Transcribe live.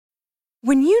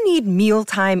When you need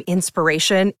mealtime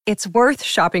inspiration, it's worth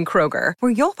shopping Kroger,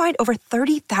 where you'll find over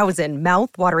 30,000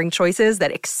 mouth-watering choices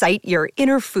that excite your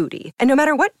inner foodie. And no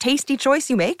matter what tasty choice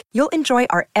you make, you'll enjoy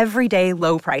our everyday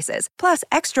low prices, plus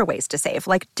extra ways to save,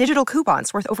 like digital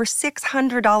coupons worth over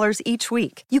 $600 each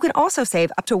week. You can also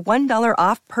save up to $1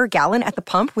 off per gallon at the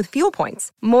pump with fuel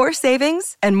points. More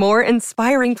savings and more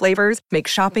inspiring flavors make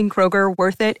shopping Kroger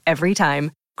worth it every time.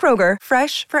 Kroger,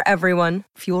 fresh for everyone.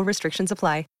 Fuel restrictions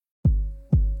apply.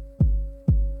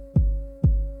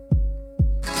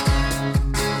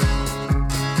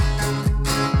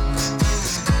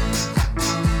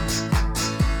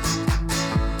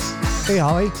 Hey,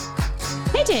 Holly.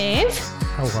 Hey, Dave.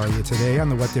 How are you today on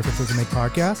the What Difference Does It Make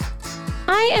podcast?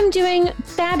 I am doing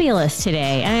fabulous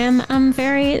today.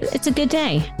 It's a good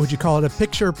day. Would you call it a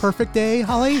picture perfect day,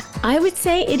 Holly? I would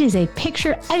say it is a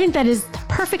picture. I think that is the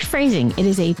perfect phrasing. It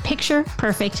is a picture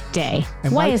perfect day.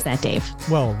 And why is that, Dave?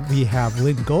 Well, we have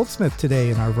Lynn Goldsmith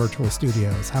today in our virtual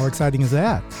studios. How exciting is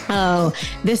that? Oh,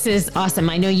 this is awesome.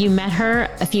 I know you met her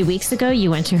a few weeks ago.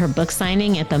 You went to her book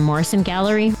signing at the Morrison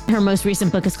Gallery. Her most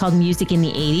recent book is called Music in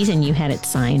the 80s, and you had it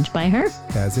signed by her.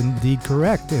 That's indeed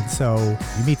correct. And so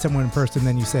you meet someone in person,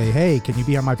 then you say, hey, can you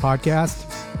be on my podcast?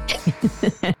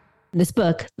 This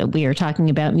book that we are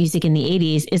talking about, Music in the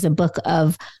 80s, is a book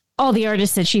of all the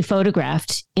artists that she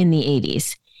photographed in the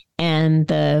 80s. And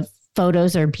the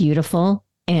photos are beautiful.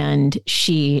 And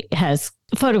she has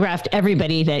photographed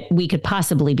everybody that we could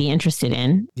possibly be interested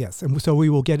in. Yes. And so we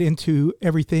will get into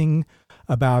everything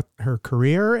about her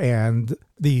career and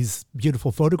these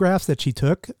beautiful photographs that she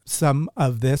took. Some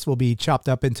of this will be chopped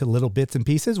up into little bits and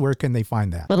pieces. Where can they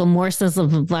find that? Little morsels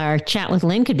of our chat with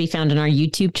Lynn could be found on our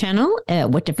YouTube channel at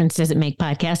What Difference Does It Make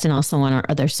podcast, and also on our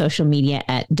other social media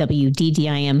at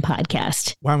WDDIM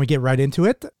podcast. Why don't we get right into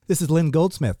it? This is Lynn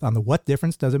Goldsmith on the What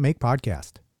Difference Does It Make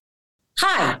podcast.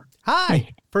 Hi.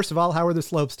 Hi. First of all, how are the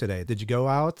slopes today? Did you go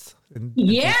out?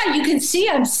 Yeah, you can see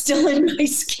I'm still in my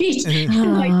skis,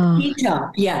 my ski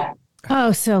top. Yeah.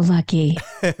 Oh, so lucky.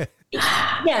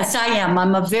 Yes, I am.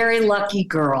 I'm a very lucky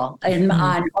girl and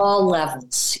on all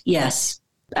levels. Yes.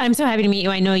 I'm so happy to meet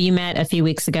you. I know you met a few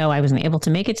weeks ago. I wasn't able to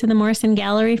make it to the Morrison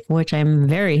Gallery, for which I'm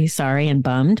very sorry and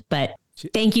bummed, but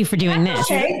thank you for doing this.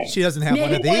 Okay. She doesn't have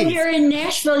one of these. When you're in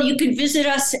Nashville, you can visit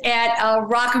us at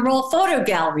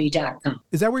rockandrollphotogallery.com.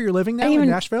 Is that where you're living now, in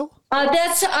Nashville?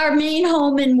 That's our main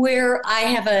home, and where I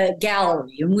have a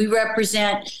gallery, and we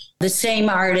represent the same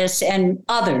artists and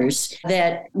others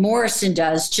that Morrison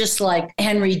does, just like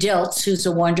Henry Diltz, who's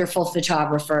a wonderful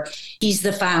photographer. He's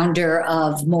the founder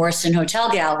of Morrison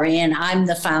Hotel Gallery, and I'm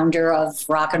the founder of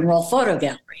Rock and Roll Photo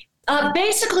Gallery.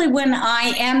 Basically, when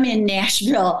I am in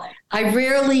Nashville, I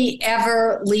rarely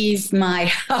ever leave my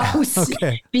house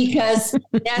because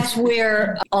that's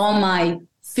where all my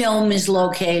film is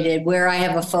located, where I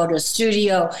have a photo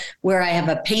studio, where I have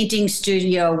a painting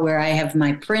studio, where I have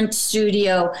my print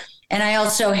studio. And I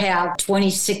also have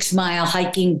 26-mile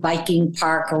hiking, biking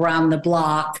park around the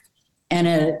block and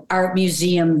an art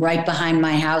museum right behind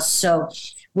my house. So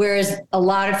whereas a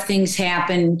lot of things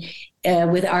happen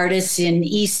with artists in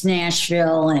East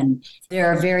Nashville and there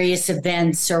are various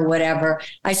events or whatever,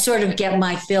 I sort of get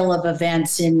my fill of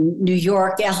events in New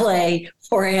York, LA,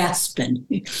 or Aspen.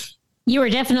 You are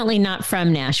definitely not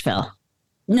from Nashville.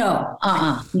 No,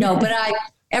 but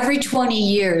every 20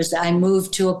 years, I move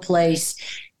to a place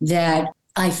that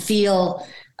I feel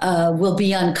will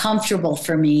be uncomfortable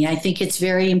for me. I think it's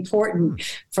very important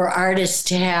for artists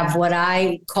to have what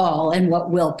I call, and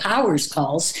what Will Powers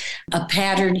calls, a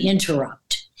pattern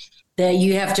interrupt. That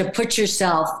you have to put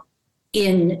yourself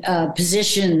in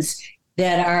positions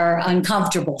that are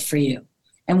uncomfortable for you.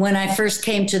 And when I first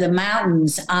came to the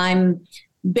mountains, I'm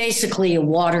basically a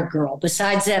water girl.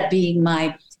 Besides that being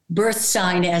my birth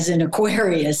sign as an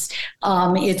Aquarius,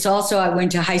 it's also, I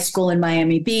went to high school in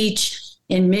Miami Beach.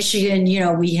 In Michigan,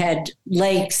 we had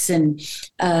lakes. And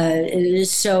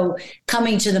so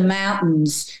coming to the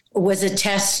mountains was a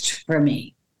test for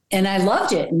me. And I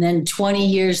loved it. And then 20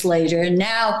 years later, and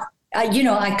now,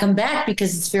 I come back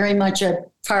because it's very much a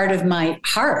part of my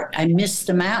heart. I miss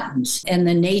the mountains and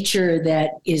the nature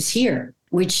that is here,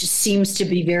 which seems to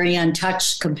be very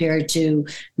untouched compared to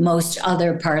most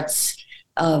other parts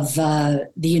of the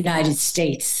United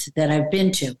States that I've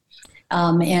been to.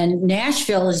 And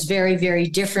Nashville is very, very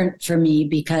different for me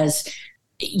because,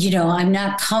 I'm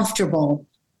not comfortable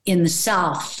in the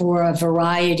South for a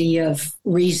variety of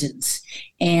reasons.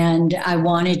 And I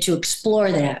wanted to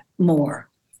explore that more.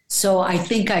 So I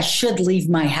think I should leave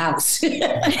my house. But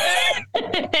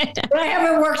I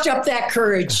haven't worked up that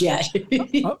courage yet.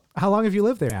 How long have you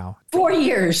lived there now? 4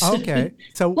 years. Okay.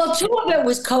 So, well, 2 of it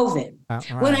was COVID.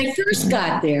 right. When I first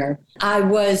got there, I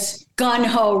was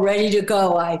gung-ho, ready to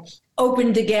go. I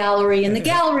opened the gallery, and the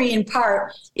gallery in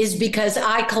part is because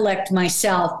I collect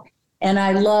myself, and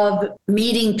I love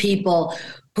meeting people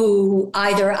who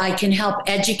either I can help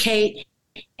educate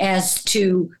as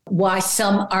to why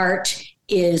some art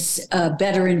is a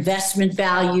better investment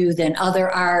value than other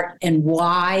art and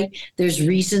why there's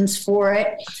reasons for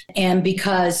it. And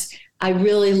because I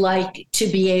really like to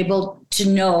be able to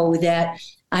know that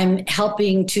I'm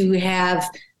helping to have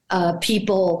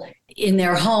people in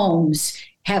their homes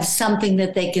have something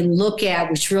that they can look at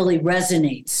which really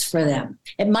resonates for them.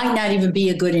 It might not even be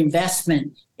a good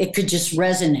investment. It could just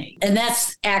resonate. And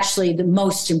that's actually the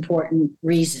most important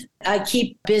reason. I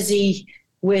keep busy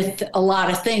with a lot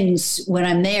of things when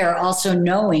I'm there, also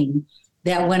knowing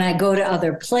that when I go to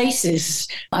other places,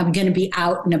 I'm going to be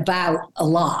out and about a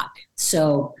lot.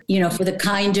 So, for the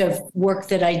kind of work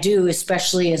that I do,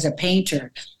 especially as a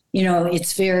painter,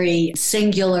 it's very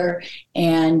singular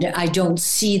and I don't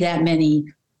see that many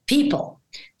people.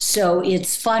 So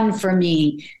it's fun for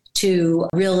me to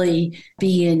really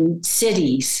be in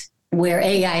cities where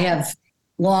I have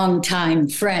longtime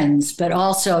friends, but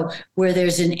also where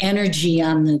there's an energy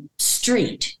on the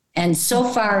street. And so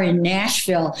far in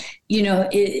Nashville,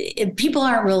 people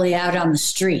aren't really out on the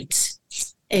streets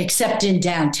except in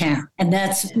downtown. And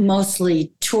that's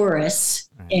mostly tourists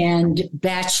and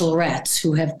bachelorettes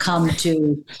who have come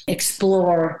to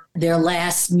explore their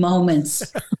last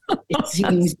moments, it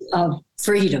seems, of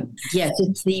freedom. Yes,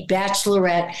 it's the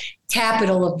bachelorette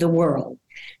capital of the world.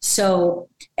 So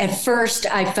at first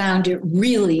I found it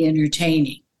really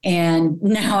entertaining. And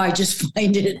now I just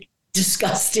find it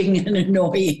disgusting and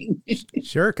annoying.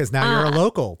 Sure, because now you're a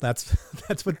local. That's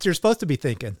what you're supposed to be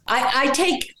thinking. I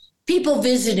take people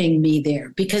visiting me there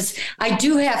because I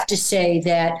do have to say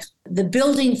that the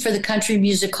building for the Country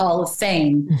Music Hall of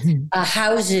Fame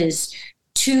houses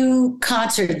 2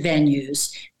 concert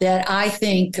venues that I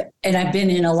think, and I've been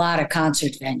in a lot of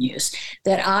concert venues,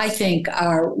 that I think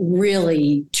are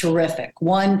really terrific.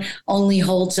 One only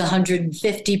holds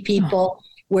 150 people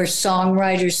where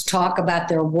songwriters talk about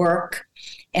their work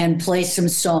and play some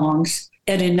songs.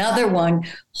 And another one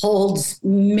holds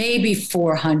maybe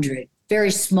 400.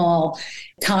 Very small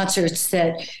concerts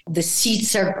that the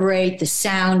seats are great, the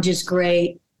sound is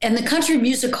great. And the Country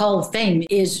Music Hall of Fame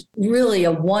is really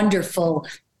a wonderful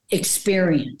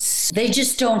experience. They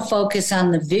just don't focus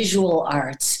on the visual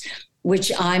arts,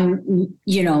 which I'm,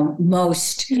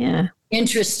 most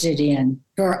interested in,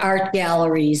 for art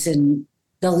galleries and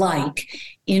the like,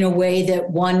 in a way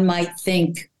that one might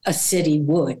think a city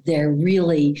would. They're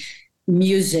really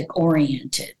music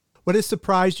oriented. What has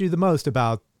surprised you the most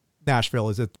about Nashville?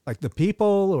 Is it like the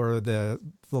people or the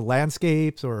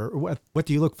landscapes, or what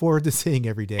do you look forward to seeing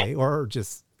every day, or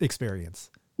just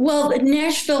experience? Well,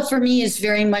 Nashville for me is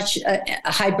very much a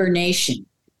hibernation.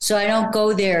 So I don't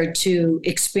go there to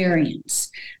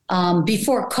experience.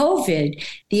 Before COVID,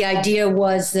 the idea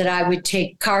was that I would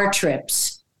take car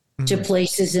trips to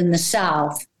places in the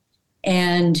South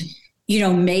and,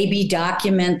 maybe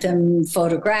document them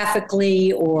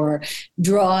photographically or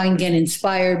draw and get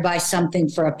inspired by something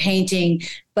for a painting.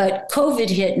 But COVID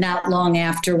hit not long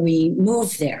after we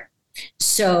moved there.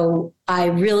 So I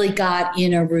really got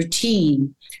in a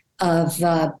routine of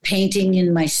painting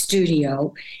in my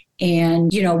studio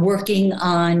and, working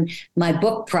on my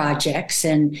book projects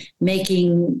and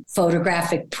making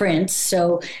photographic prints.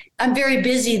 So I'm very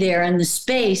busy there, and the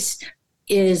space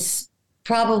is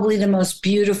probably the most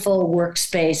beautiful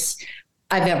workspace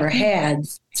I've ever had.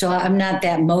 So I'm not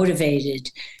that motivated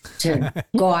to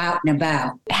go out and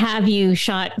about. Have you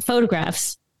shot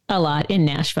photographs a lot in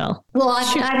Nashville? Well,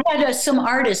 I've had some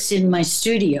artists in my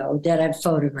studio that I've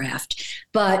photographed,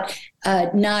 but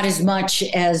not as much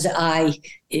as I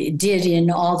did in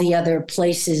all the other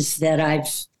places that I've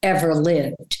ever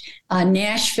lived.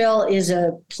 Nashville is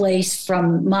a place,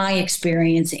 from my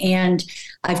experience, and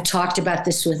I've talked about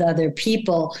this with other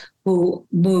people who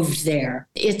moved there.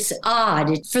 It's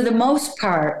odd. For the most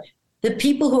part, the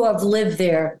people who have lived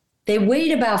there, they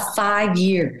wait about 5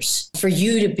 years for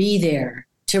you to be there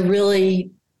to really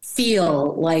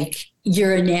feel like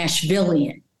you're a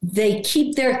Nashvillian. They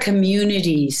keep their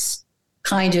communities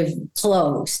kind of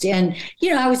closed. And,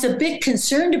 I was a bit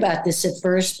concerned about this at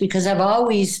first because I've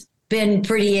always been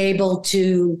pretty able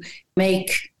to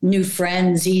make new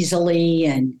friends easily.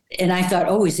 And I thought,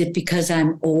 is it because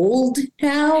I'm old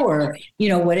now or,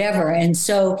 whatever. And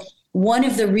so one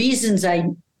of the reasons I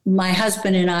my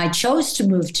husband and I chose to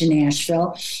move to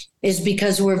Nashville is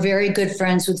because we're very good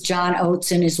friends with John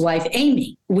Oates and his wife,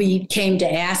 Amy. We came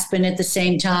to Aspen at the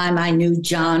same time. I knew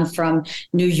John from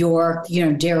New York,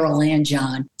 Daryl and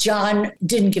John. John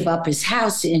didn't give up his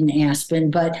house in Aspen,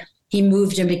 but he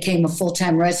moved and became a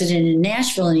full-time resident in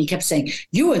Nashville. And he kept saying,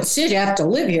 you and Sid have to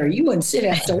live here. You and Sid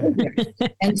have to live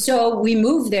here. And so we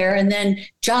moved there. And then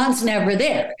John's never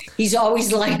there. He's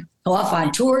always like off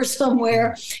on tour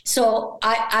somewhere. So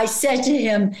I said to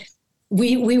him,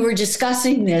 we were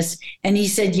discussing this, and he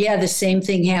said, yeah, the same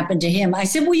thing happened to him. I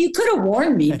said, well, you could have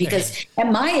warned me, because at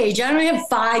my age, I don't have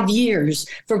 5 years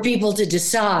for people to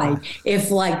decide if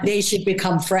they should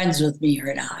become friends with me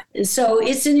or not. So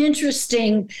it's an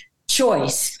interesting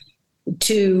choice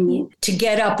to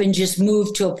get up and just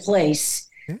move to a place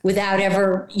without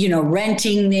ever,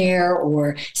 renting there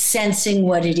or sensing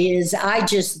what it is. I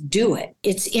just do it.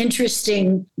 It's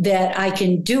interesting that I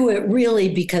can do it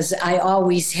really because I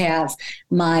always have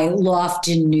my loft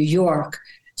in New York.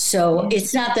 So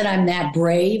it's not that I'm that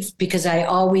brave, because I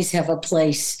always have a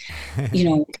place,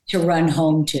 to run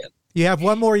home to. You have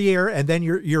one more year and then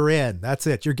you're in. That's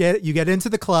it. You get into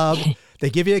the club. They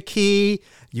give you a key.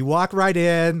 You walk right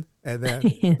in, and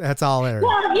then that's all there.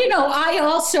 Well,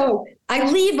 I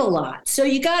leave a lot. So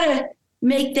you got to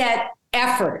make that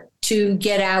effort to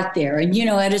get out there. And,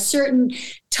 at a certain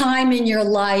time in your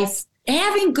life,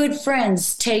 having good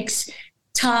friends takes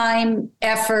time,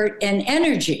 effort, and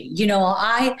energy.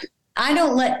 I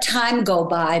don't let time go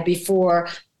by before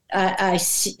I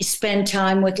spend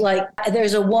time with,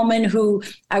 there's a woman who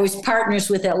I was partners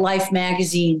with at Life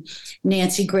magazine,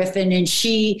 Nancy Griffin, and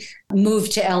she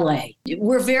moved to LA.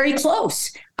 We're very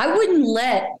close. I wouldn't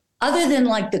let, other than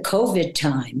the COVID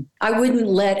time, I wouldn't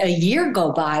let a year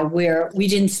go by where we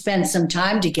didn't spend some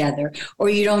time together, or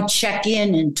you don't check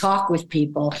in and talk with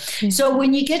people. Mm-hmm. So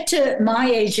when you get to my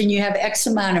age and you have X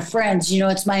amount of friends,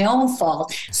 it's my own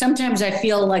fault. Sometimes I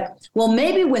feel well,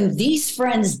 maybe when these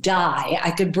friends die,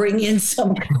 I could bring in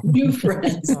some new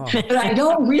friends, but I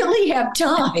don't really have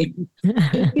time.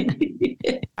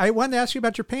 I wanted to ask you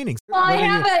about your paintings. Well, I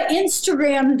have an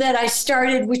Instagram that I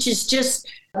started, which is just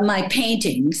my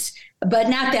paintings, but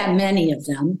not that many of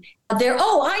them.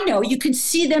 I know. You can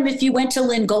see them if you went to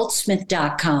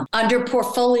lyngoldsmith.com. Under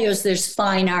portfolios, there's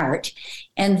fine art,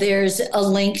 and there's a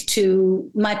link to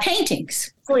my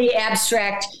paintings, really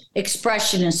abstract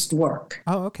expressionist work.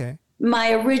 Oh, okay.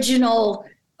 My original,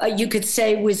 you could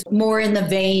say, was more in the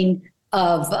vein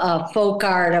of folk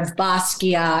art, of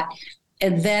Basquiat,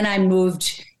 and then I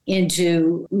moved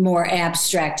into more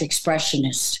abstract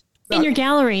expressionist. In your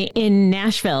gallery in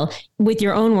Nashville, with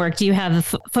your own work, do you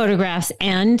have photographs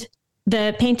and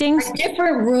the paintings? A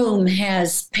different room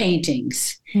has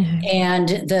paintings, and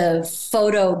the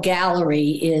photo gallery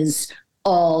is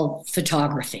all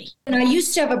photography. And I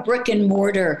used to have a brick and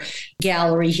mortar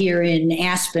gallery here in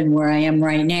Aspen, where I am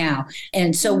right now.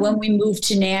 And so when we moved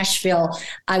to Nashville,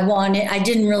 I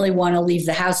didn't really want to leave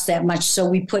the house that much, so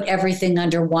we put everything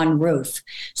under one roof.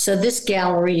 So this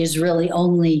gallery is really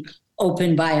only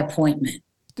open by appointment.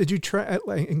 Did you try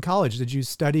in college? Did you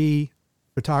study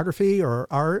photography or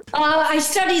art? I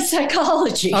studied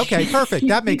psychology. Okay, perfect.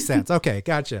 That makes sense. Okay,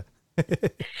 gotcha.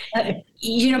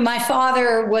 My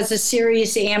father was a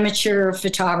serious amateur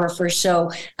photographer, so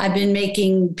I've been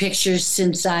making pictures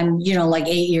since I'm, 8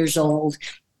 years old,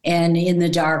 and in the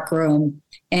dark room.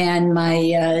 And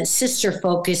my sister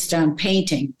focused on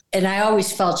painting, and I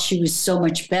always felt she was so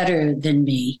much better than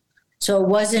me. So it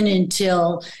wasn't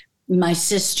until my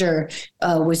sister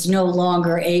was no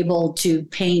longer able to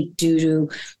paint due to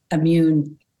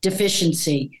immune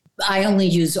deficiency. I only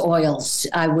use oils.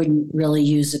 I wouldn't really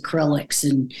use acrylics,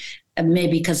 and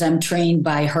maybe because I'm trained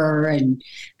by her. And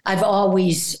I've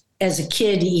always, as a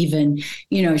kid even,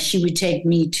 she would take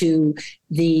me to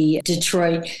the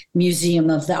Detroit Museum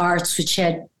of the Arts,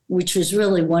 which was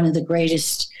really one of the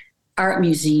greatest art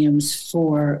museums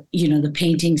for, the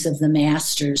paintings of the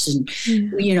masters. And,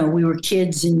 we were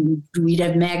kids, and we'd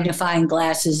have magnifying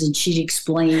glasses, and she'd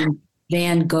explain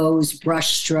Van Gogh's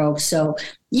brushstroke. So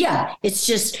yeah, it's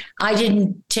just, I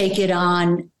didn't take it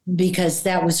on because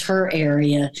that was her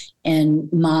area and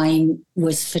mine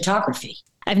was photography.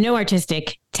 I have no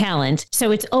artistic talent.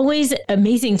 So it's always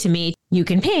amazing to me. You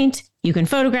can paint, you can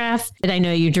photograph, and I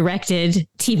know you directed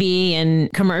TV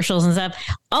and commercials and stuff.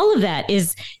 All of that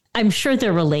is, I'm sure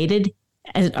they're related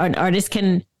as an artist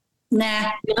can.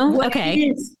 Nah. No?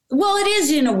 Okay. Well, it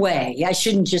is in a way. I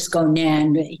shouldn't just go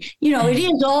nah. It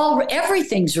is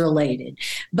everything's related,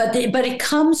 but it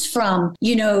comes from,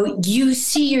 you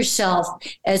see yourself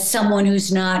as someone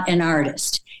who's not an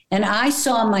artist. And I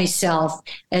saw myself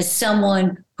as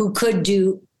someone who could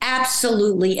do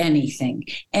absolutely anything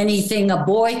a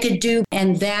boy could do.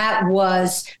 And that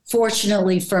was,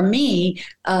 fortunately for me,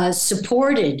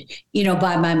 supported,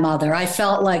 by my mother. I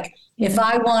felt like if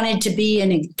I wanted to be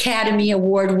an Academy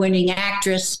Award winning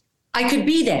actress, I could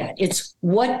be that. It's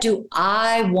what do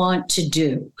I want to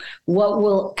do? What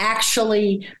will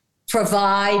actually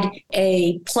provide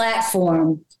a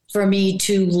platform for me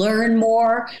to learn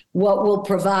more? What will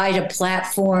provide a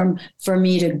platform for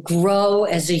me to grow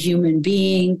as a human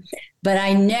being? But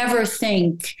I never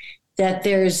think that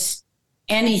there's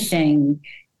anything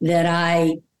that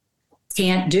I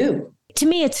can't do. To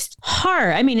me, it's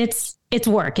hard. I mean, it's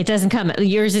work. It doesn't come.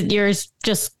 Yours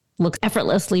just looks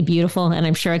effortlessly beautiful, and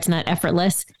I'm sure it's not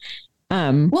effortless.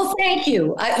 Well, thank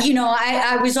you.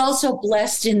 I was also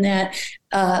blessed in that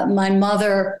my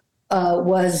mother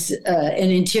was an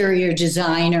interior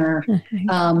designer.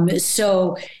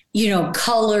 So,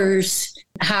 colors,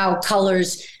 how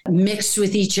colors mixed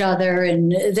with each other.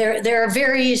 And there are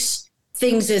various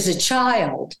things as a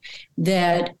child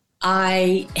that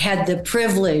I had the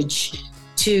privilege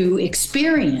to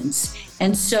experience.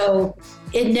 And so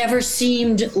it never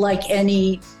seemed like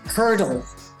any hurdle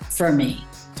for me.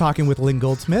 Talking with Lynn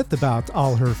Goldsmith about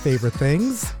all her favorite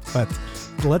things, but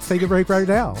let's take a break right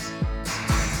now.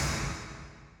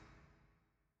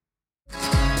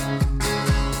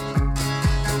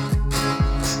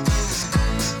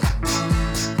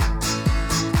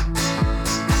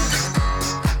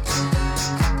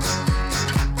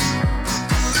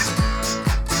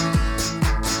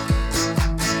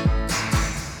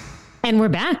 And we're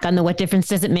back on the What Difference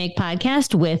Does It Make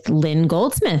podcast with Lynn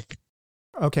Goldsmith.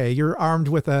 Okay, you're armed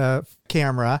with a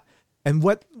camera. And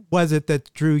what was it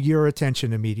that drew your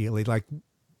attention immediately? Like,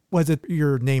 was it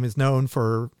your name is known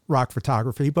for rock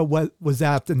photography, but what was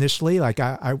that initially? Like,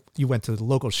 you went to the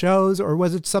local shows, or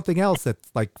was it something else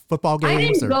that's like football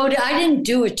games? I didn't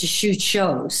do it to shoot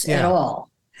shows at all.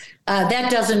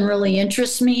 That doesn't really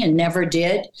interest me and never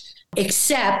did,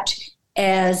 except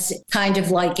as kind of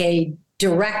like a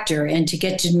director and to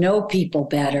get to know people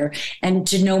better and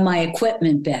to know my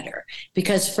equipment better.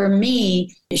 Because for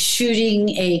me, shooting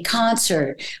a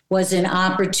concert was an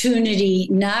opportunity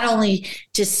not only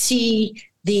to see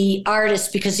the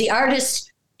artist, because the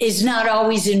artist is not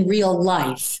always in real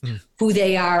life who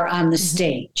they are on the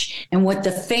stage. And what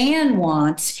the fan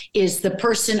wants is the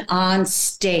person on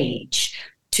stage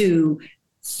to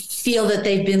feel that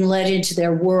they've been let into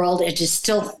their world and to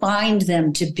still find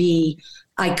them to be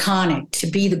iconic, to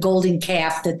be the golden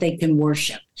calf that they can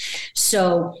worship.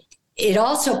 So it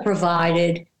also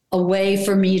provided a way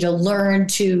for me to learn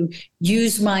to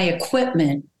use my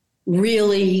equipment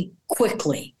really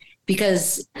quickly,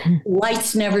 because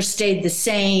lights never stayed the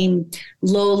same,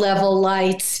 low-level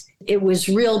lights. It was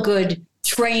real good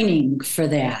training for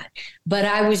that. But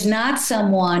I was not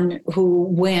someone who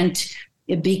went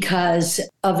because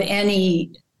of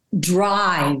any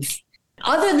drive,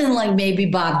 other than like maybe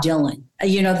Bob Dylan.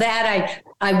 That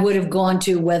I would have gone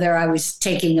to whether I was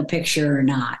taking a picture or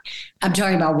not. I'm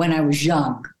talking about when I was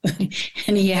young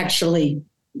and he actually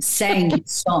sang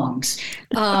his songs.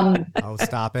 Oh,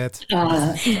 stop it.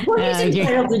 Well, he's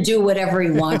entitled to do whatever he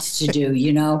wants to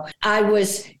do, I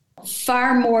was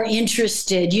far more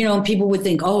interested, people would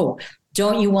think, oh,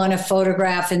 don't you want to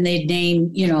photograph? And they'd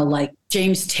name, like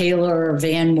James Taylor or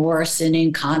Van Morrison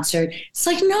in concert. It's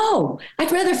like, no,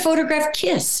 I'd rather photograph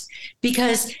Kiss,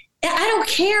 because I don't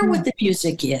care what the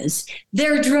music is.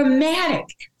 They're dramatic.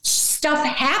 Stuff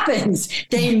happens.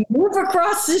 They move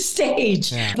across the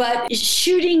stage. Yeah. But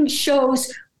shooting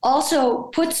shows also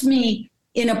puts me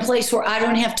in a place where I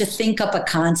don't have to think up a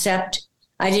concept.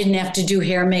 I didn't have to do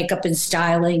hair, makeup, and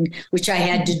styling, which I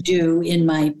had to do in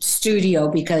my studio,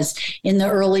 because in the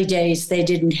early days, they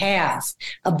didn't have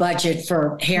a budget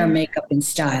for hair, makeup, and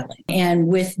styling. And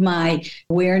with my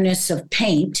awareness of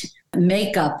paint,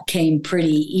 makeup came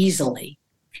pretty easily.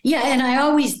 Yeah, and I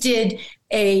always did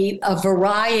a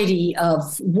variety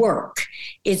of work.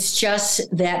 It's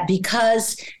just that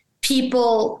because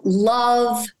people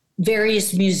love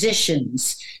various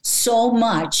musicians so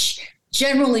much,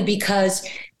 generally because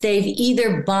they've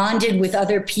either bonded with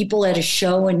other people at a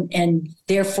show and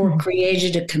therefore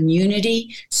created a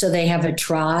community, so they have a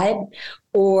tribe,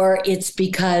 or it's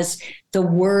because the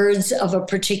words of a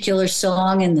particular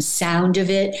song and the sound of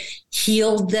it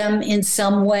healed them in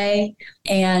some way.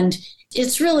 And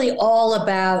it's really all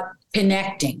about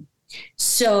connecting.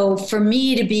 So for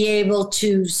me to be able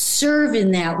to serve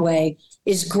in that way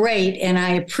is great. And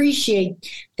I appreciate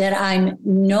that I'm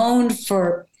known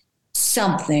for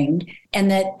something and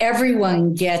that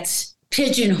everyone gets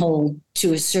pigeonholed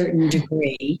to a certain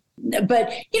degree.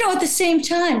 But, at the same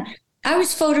time, I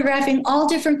was photographing all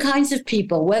different kinds of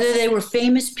people, whether they were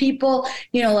famous people,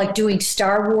 like doing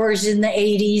Star Wars in the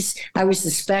 80s. I was the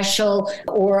special,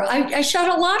 or I shot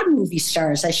a lot of movie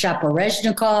stars. I shot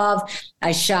Baryshnikov.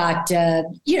 I shot, a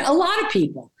lot of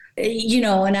people,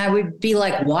 and I would be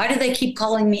like, why do they keep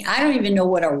calling me? I don't even know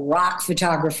what a rock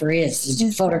photographer is. Did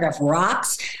you photograph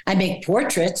rocks? I make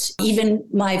portraits. Even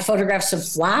my photographs of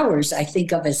flowers, I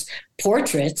think of as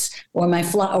portraits, or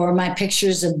my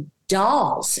pictures of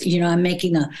dolls. I'm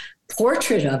making a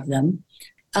portrait of them.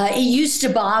 It used to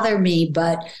bother me,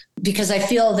 but because I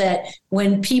feel that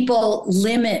when people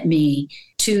limit me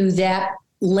to that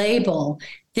label,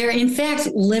 they're in fact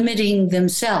limiting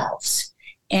themselves.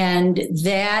 And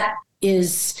that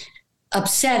is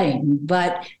upsetting,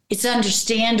 but it's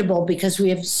understandable because we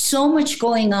have so much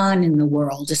going on in the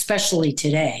world, especially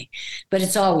today. But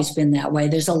it's always been that way.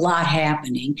 There's a lot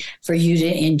happening for you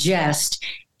to ingest.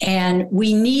 And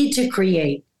we need to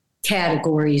create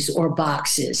categories or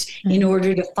boxes in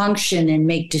order to function and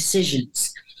make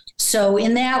decisions. So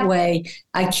in that way,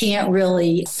 I can't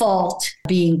really fault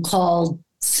being called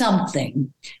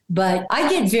something. But I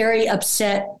get very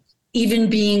upset even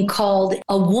being called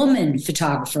a woman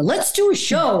photographer. Let's do a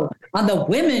show on the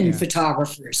women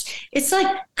photographers. It's like,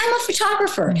 I'm a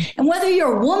photographer. And whether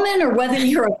you're a woman or whether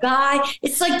you're a guy,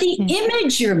 it's like the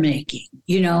image you're making,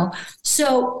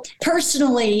 So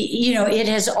personally, it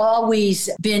has always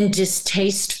been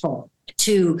distasteful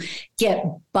to get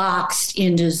boxed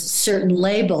into certain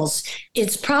labels.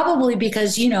 It's probably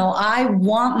because, I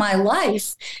want my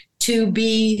life to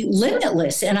be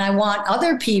limitless, and I want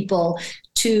other people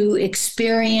to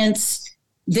experience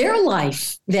their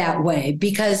life that way,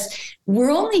 because we're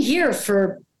only here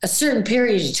for a certain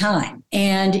period of time.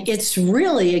 And it's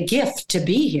really a gift to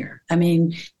be here. I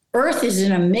mean, Earth is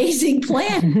an amazing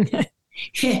planet.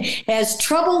 As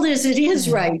troubled as it is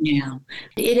right now,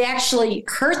 it actually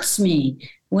hurts me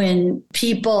when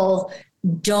people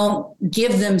don't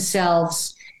give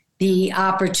themselves the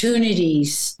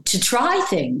opportunities to try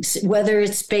things, whether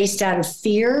it's based out of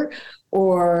fear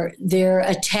or they're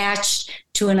attached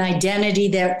to an identity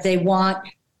that they want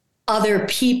other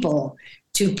people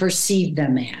to perceive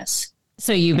them as.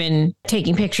 So you've been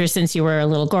taking pictures since you were a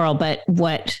little girl, but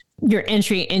what your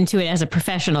entry into it as a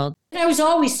professional? I was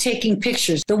always taking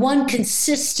pictures. The one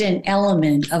consistent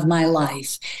element of my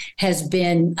life has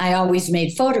been I always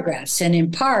made photographs. And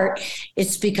in part,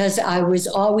 it's because I was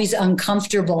always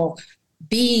uncomfortable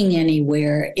being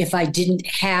anywhere if I didn't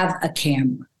have a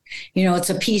camera. It's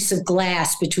a piece of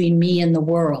glass between me and the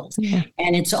world. Yeah.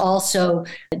 And it's also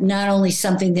not only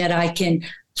something that I can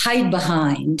hide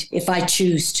behind if I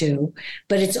choose to,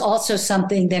 but it's also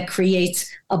something that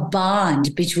creates a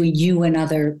bond between you and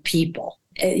other people.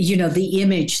 The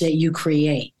image that you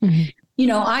create.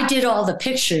 Mm-hmm. I did all the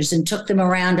pictures and took them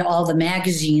around to all the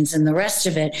magazines and the rest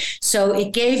of it. So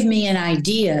it gave me an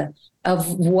idea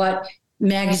of what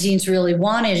magazines really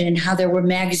wanted and how there were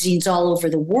magazines all over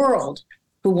the world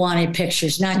who wanted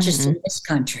pictures, not just in this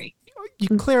country.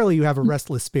 Clearly you have a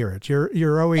restless spirit.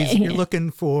 You're always you're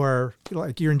looking for,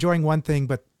 like, you're enjoying one thing,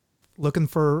 but looking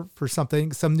for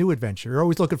something, some new adventure. You're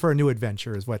always looking for a new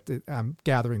adventure is what I'm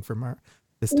gathering from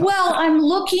this talk. Well, I'm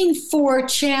looking for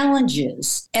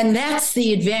challenges, and that's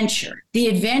the adventure. The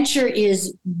adventure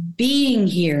is being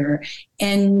here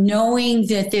and knowing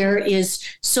that there is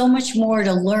so much more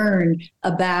to learn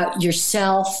about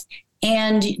yourself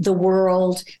and the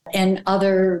world and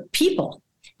other people.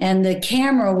 And the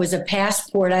camera was a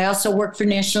passport. I also work for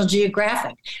National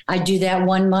Geographic. I do that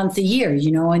 1 month a year,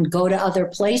 and go to other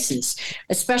places,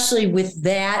 especially with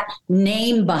that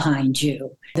name behind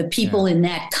you. The people in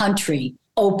that country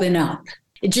open up.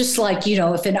 It's just like,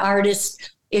 if an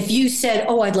artist, if you said,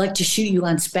 oh, I'd like to shoot you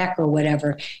on spec or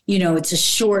whatever, it's a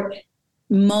short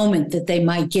moment that they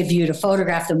might give you to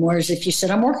photograph them. Whereas if you said,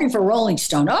 I'm working for Rolling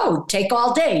Stone, oh, take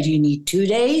all day. Do you need 2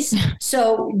 days?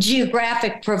 So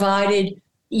Geographic provided,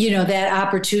 that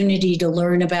opportunity to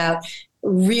learn about,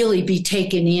 really be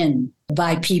taken in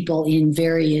by people in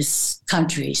various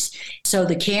countries. So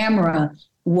the camera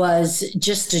was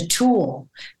just a tool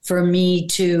for me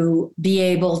to be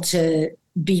able to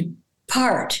be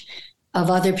part of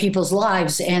other people's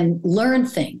lives and learn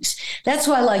things. That's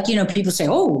why, people say,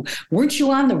 oh, weren't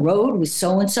you on the road with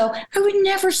so-and-so? I would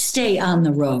never stay on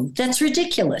the road. That's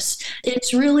ridiculous.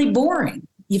 It's really boring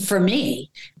for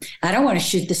me. I don't want to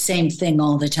shoot the same thing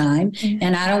all the time. Mm-hmm.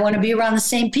 And I don't want to be around the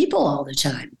same people all the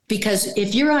time. Because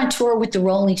if you're on tour with the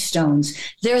Rolling Stones,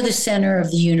 they're the center of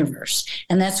the universe.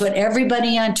 And that's what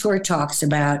everybody on tour talks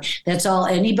about. That's all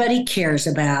anybody cares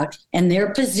about. And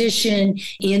their position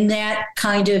in that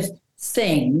kind of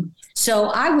thing. So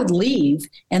I would leave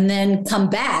and then come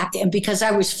back. And because I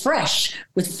was fresh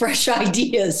with fresh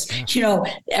ideas,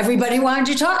 everybody wanted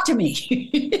to talk to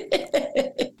me.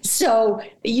 So,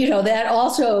 that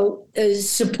also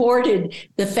supported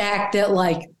the fact that,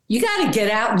 like, you got to get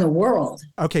out in the world.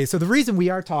 Okay, so the reason we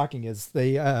are talking is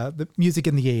the Music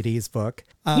in the 80s book.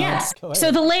 Yes.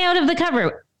 So the layout of the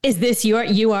cover, is this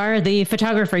you are the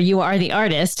photographer, you are the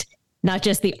artist, not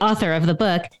just the author of the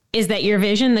book. Is that your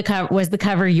vision? Was the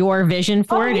cover your vision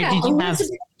for it? Yeah. Or did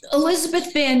you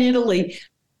Elizabeth Van Italy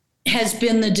has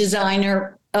been the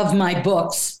designer of my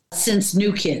books since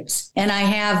New Kids. And I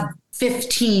have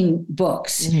 15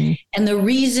 books. Mm-hmm. And the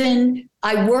reason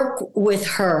I work with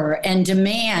her and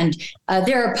demand,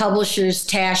 there are publishers,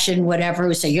 Tash and whatever,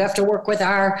 who say, you have to work with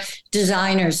our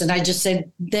designers. And I just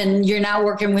said, then you're not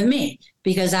working with me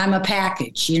because I'm a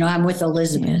package. I'm with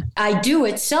Elizabeth. Yeah. I do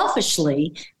it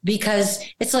selfishly because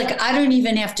it's like, I don't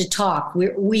even have to talk.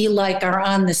 We like are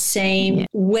on the same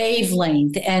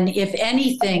wavelength. And if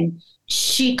anything,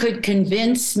 she could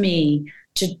convince me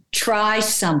to try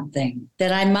something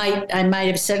that I might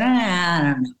have said, I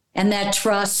don't know. And that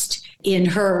trust in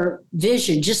her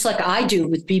vision, just like I do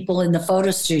with people in the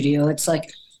photo studio. It's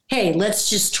like, hey, let's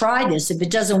just try this. If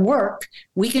it doesn't work,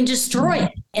 we can destroy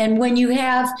it. And when you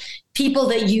have people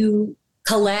that you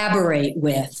collaborate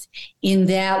with in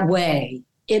that way,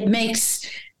 it makes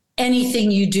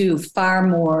anything you do far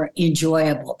more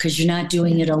enjoyable because you're not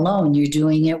doing it alone. You're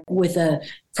doing it with a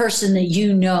person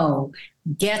that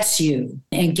gets you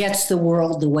and gets the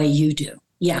world the way you do.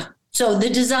 Yeah. So the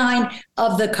design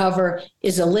of the cover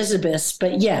is Elizabeth's,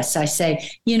 but yes, I say,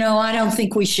 I don't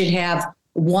think we should have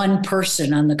one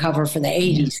person on the cover for the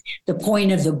 80s. The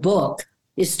point of the book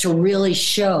is to really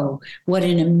show what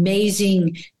an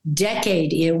amazing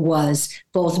decade it was,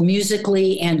 both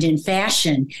musically and in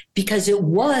fashion, because it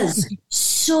was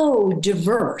so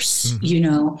diverse,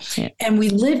 and we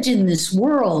lived in this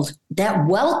world that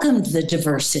welcomed the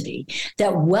diversity,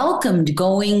 that welcomed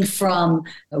going from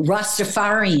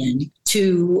Rastafarian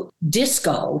to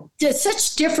disco, to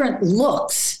such different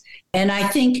looks. And I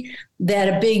think that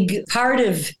a big part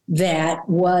of that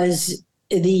was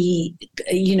the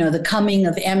coming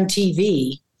of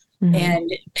MTV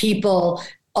and people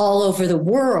all over the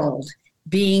world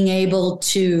being able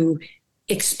to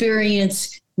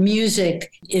experience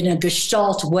music in a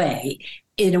gestalt way,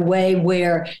 in a way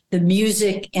where the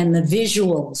music and the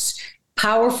visuals,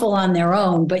 powerful on their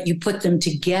own, but you put them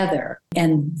together.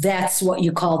 And that's what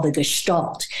you call the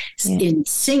gestalt. In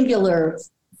singular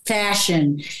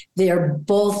fashion, they're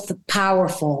both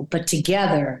powerful, but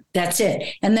together, that's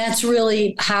it. And that's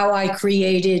really how I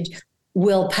created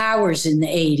Will Powers in the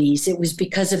 80s. It was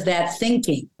because of that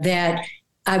thinking that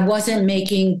I wasn't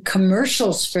making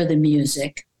commercials for the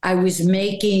music. I was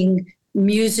making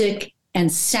music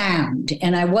and sound.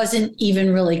 And I wasn't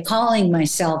even really calling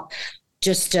myself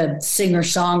just a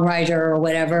singer-songwriter or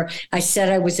whatever. I said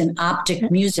I was an optic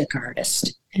music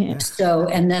artist. Yeah. So,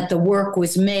 and that the work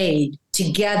was made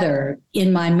together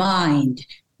in my mind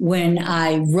when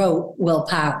I wrote Will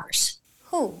Powers.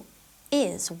 Who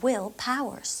is Will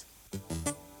Powers?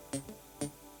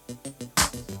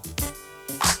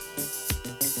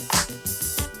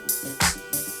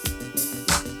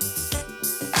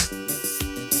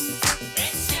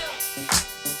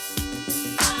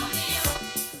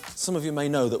 Some of you may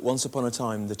know that once upon a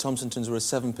time, the Thompsontons were a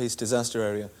 7-piece disaster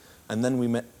area, and then we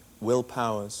met Will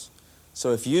Powers.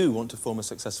 So if you want to form a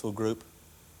successful group,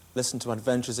 listen to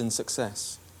Adventures in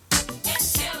Success.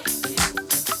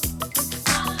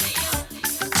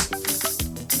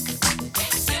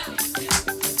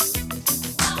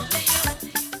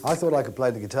 I thought I could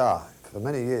play the guitar. For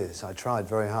many years, I tried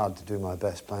very hard to do my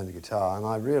best playing the guitar, and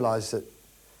I realized that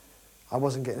I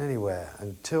wasn't getting anywhere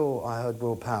until I heard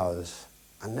Will Powers.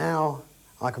 And now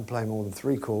I can play more than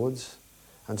 3 chords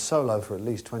and solo for at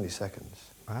least 20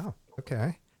 seconds. Wow.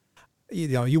 Okay.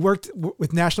 You worked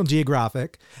with National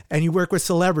Geographic and you work with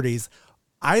celebrities.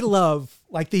 I love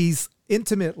these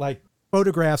intimate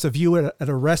photographs of you at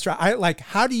a restaurant.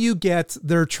 How do you get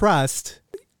their trust?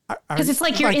 Because it's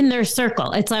like you're in their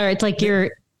circle. It's like you're.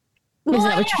 Well,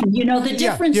 the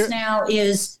difference now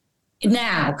is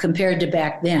compared to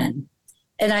back then,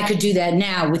 and I could do that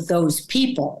now with those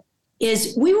people.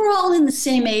 Is we were all in the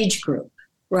same age group,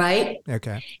 right?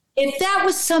 Okay. If that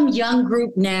was some young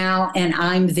group now and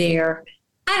I'm there,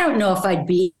 I don't know if I'd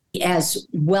be as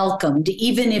welcomed,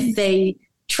 even if they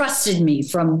trusted me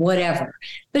from whatever.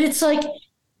 But it's like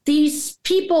these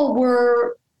people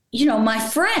were, my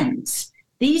friends.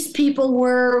 These people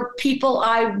were people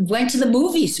I went to the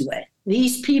movies with.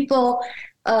 These people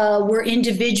were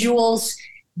individuals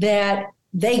that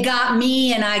they got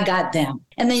me and I got them.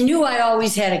 And they knew I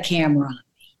always had a camera on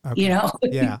me, Okay. you know?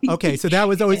 Yeah. Okay. So that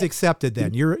was always accepted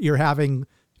then. You're having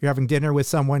dinner with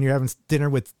someone, you're having dinner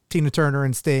with Tina Turner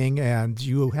and Sting, and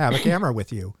you have a camera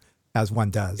with you, as one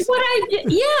does. That's what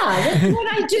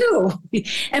I do.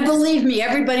 And believe me,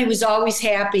 everybody was always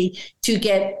happy to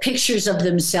get pictures of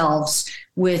themselves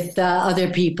with other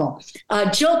people.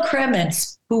 Jill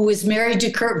Kremens, who was married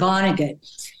to Kurt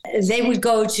Vonnegut, they would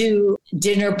go to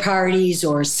dinner parties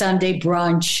or Sunday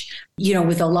brunch, you know,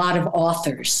 with a lot of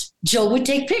authors. Jill would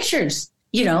take pictures,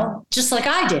 you know, just like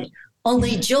I did.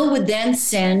 Only Jill would then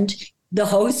send the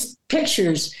host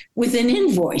pictures with an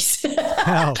invoice.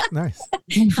 Oh, nice.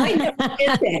 I never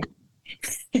did that.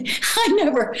 I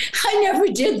never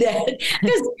did that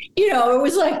because, you know, it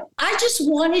was like, I just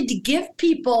wanted to give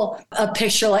people a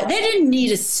picture. Like, they didn't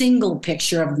need a single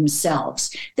picture of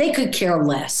themselves. They could care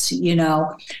less, you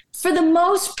know. For the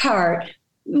most part,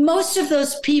 most of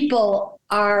those people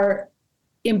are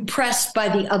impressed by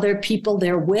the other people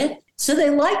they're with. So they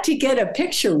like to get a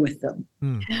picture with them.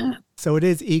 So it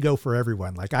is ego for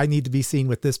everyone. Like, I need to be seen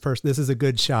with this person. This is a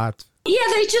good shot. Yeah,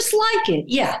 they just like it.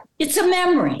 Yeah, it's a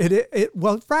memory.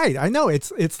 Well, right. I know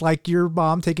it's like your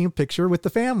mom taking a picture with the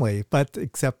family, but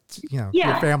except, you know,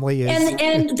 your family is.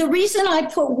 And the reason I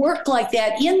put work like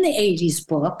that in the 80s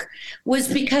book was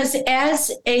because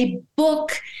as a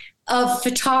book of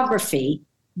photography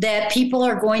that people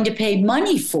are going to pay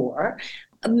money for,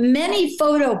 many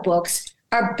photo books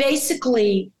are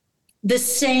basically the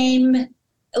same.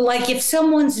 Like, if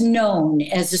someone's known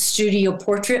as a studio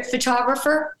portrait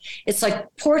photographer, it's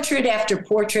like portrait after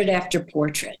portrait after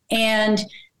portrait. And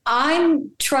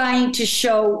I'm trying to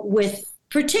show with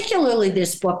particularly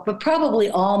this book, but probably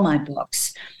all my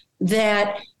books,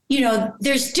 that, you know,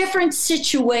 there's different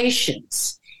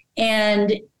situations,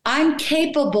 and I'm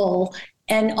capable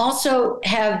and also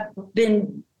have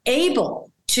been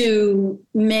able to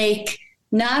make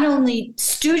not only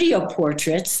studio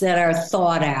portraits that are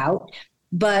thought out,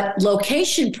 but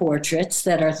location portraits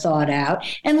that are thought out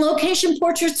and location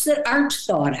portraits that aren't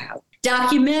thought out,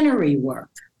 documentary work,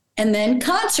 and then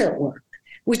concert work,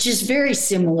 which is very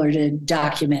similar to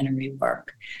documentary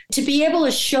work. To be able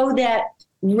to show that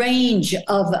range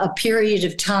of a period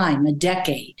of time, a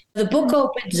decade. The book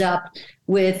opens up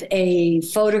with a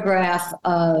photograph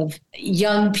of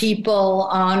young people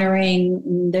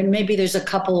honoring, maybe there's a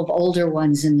couple of older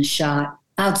ones in the shot,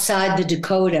 outside the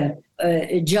Dakota,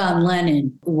 John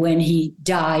Lennon when he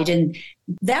died. And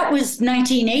that was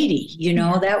 1980, you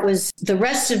know, that was the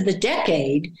rest of the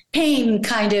decade came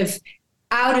kind of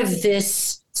out of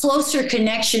this closer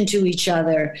connection to each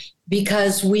other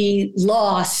because we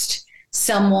lost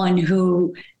someone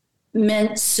who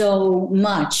meant so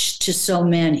much to so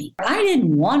many. I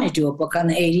didn't want to do a book on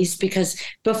the 80s because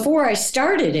before I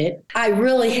started it, I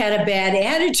really had a bad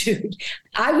attitude.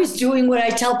 I was doing what I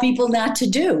tell people not to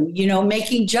do, you know,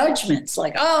 making judgments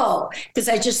like, because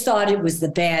I just thought it was the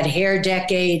bad hair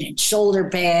decade and shoulder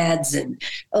pads and,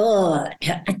 but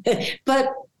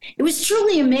it was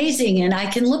truly amazing. And I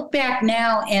can look back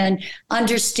now and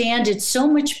understand it so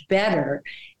much better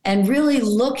and really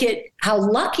look at how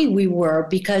lucky we were,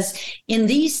 because in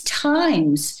these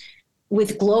times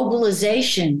with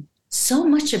globalization, so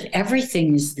much of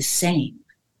everything is the same,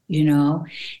 you know,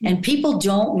 and people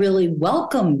don't really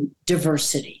welcome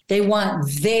diversity. They want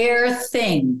their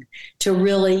thing to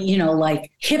really, you know,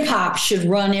 like hip hop should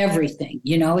run everything,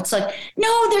 you know, it's like,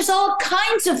 no, there's all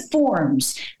kinds of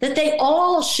forms that they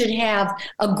all should have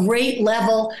a great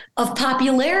level of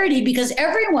popularity because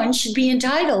everyone should be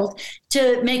entitled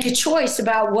to make a choice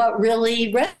about what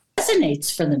really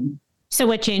resonates for them. So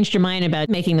what changed your mind about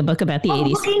making the book about the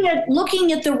 80s?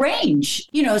 Looking at the range,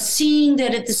 you know, seeing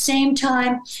that at the same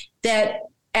time that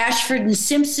Ashford and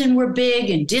Simpson were big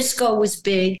and disco was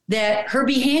big, that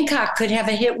Herbie Hancock could have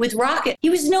a hit with Rocket. He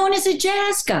was known as a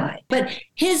jazz guy, but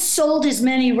his sold as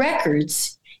many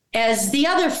records as the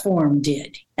other form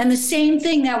did. And the same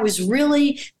thing, that was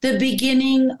really the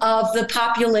beginning of the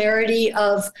popularity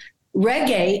of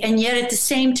reggae. And yet at the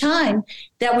same time,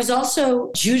 that was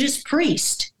also Judas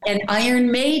Priest and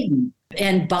Iron Maiden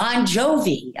and Bon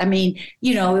Jovi. I mean,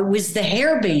 you know, it was the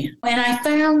hair band. And I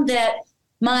found that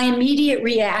my immediate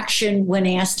reaction when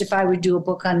asked if I would do a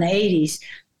book on the 80s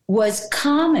was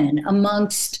common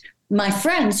amongst my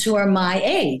friends who are my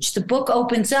age. The book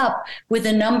opens up with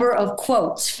a number of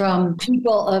quotes from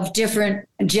people of different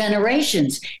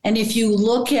generations. And if you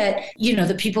look at,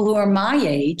 the people who are my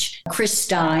age, Chris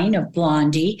Stein of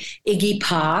Blondie, Iggy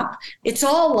Pop, it's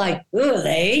all like, oh, the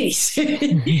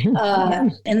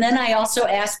 80s. And then I also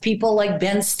asked people like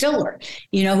Ben Stiller,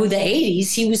 who the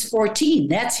 80s, he was 14.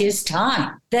 That's his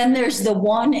time. Then there's the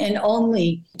one and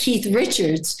only Keith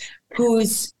Richards,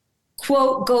 whose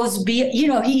quote goes,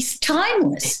 he's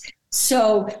timeless.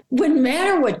 So wouldn't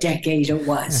matter what decade it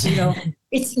was,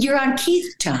 you're on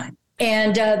Keith's time.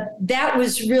 And that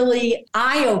was really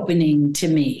eye-opening to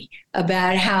me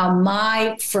about how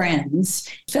my friends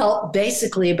felt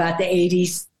basically about the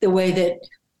 80s the way that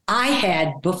I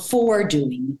had before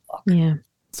doing the book. Yeah.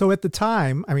 So at the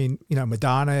time, I mean,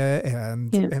 Madonna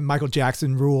and Michael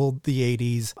Jackson ruled the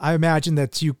 80s. I imagine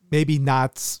that you maybe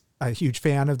not a huge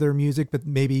fan of their music, but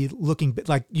maybe looking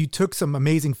like you took some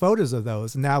amazing photos of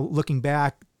those. And now looking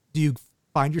back, do you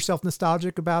find yourself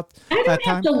nostalgic about that time? I don't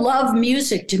have to love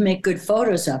music to make good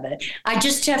photos of it. I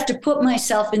just have to put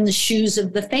myself in the shoes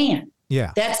of the fan.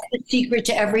 Yeah. That's the secret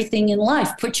to everything in life.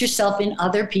 Put yourself in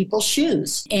other people's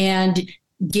shoes and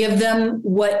give them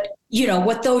what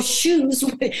those shoes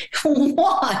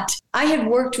want. I had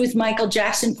worked with Michael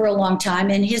Jackson for a long time,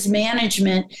 and his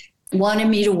management wanted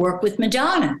me to work with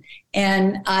Madonna.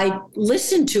 And I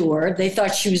listened to her. They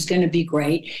thought she was going to be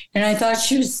great. And I thought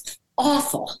she was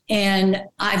awful. And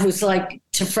I was like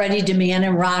to Freddie DeMann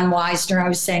and Ron Weisner, I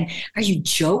was saying, are you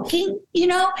joking?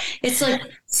 It's like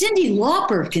Cyndi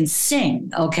Lauper can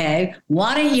sing. Okay.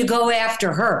 Why don't you go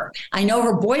after her? I know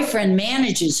her boyfriend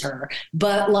manages her,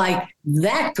 but like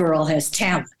that girl has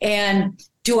talent. And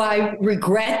do I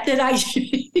regret that I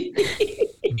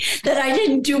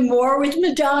didn't do more with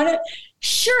Madonna?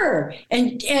 Sure.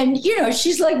 And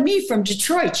she's like me from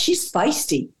Detroit. She's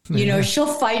feisty.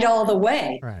 She'll fight all the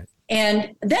way. Right.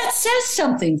 And that says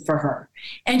something for her.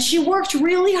 And she worked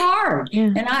really hard.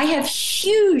 Yeah. And I have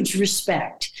huge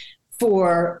respect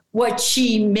for what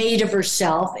she made of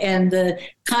herself and the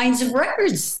kinds of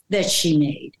records that she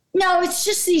made. No, it's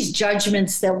just these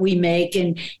judgments that we make.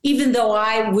 And even though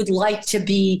I would like to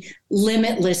be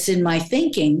limitless in my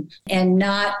thinking and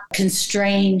not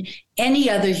constrain any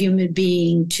other human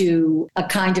being to a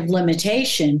kind of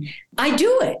limitation, I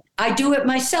do it. I do it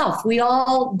myself. We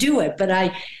all do it, but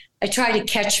I try to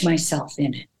catch myself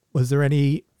in it. Was there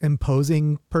any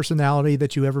imposing personality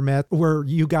that you ever met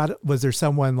was there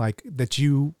someone like that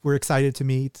you were excited to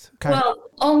meet?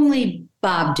 Only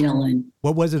Bob Dylan.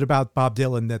 What was it about Bob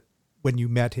Dylan that when you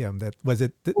met him,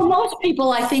 well, most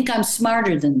people, I think I'm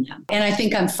smarter than them and I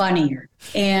think I'm funnier.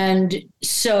 And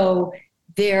so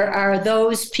there are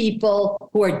those people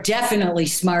who are definitely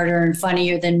smarter and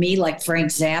funnier than me, like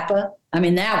Frank Zappa. I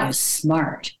mean, that was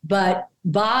smart, but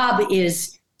Bob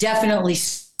is definitely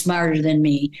smarter than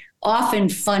me, often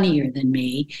funnier than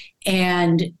me,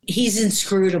 and he's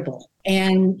inscrutable.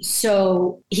 And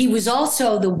so he was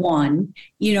also the one,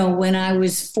 when I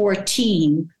was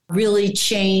 14, really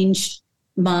changed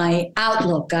my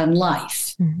outlook on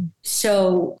life. Mm-hmm.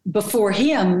 So before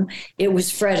him, it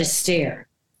was Fred Astaire.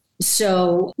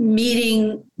 So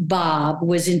meeting Bob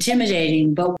was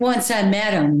intimidating, but once I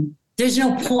met him, there's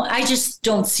no point. I just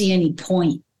don't see any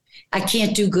point. I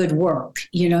can't do good work.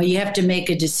 You have to make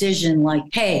a decision like,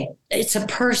 hey, it's a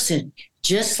person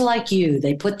just like you.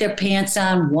 They put their pants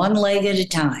on one leg at a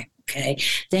time. Okay.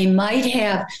 They might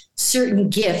have certain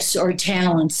gifts or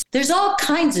talents. There's all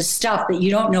kinds of stuff that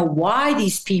you don't know why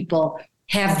these people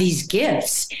have these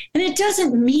gifts. And it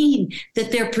doesn't mean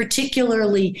that they're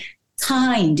particularly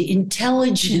kind,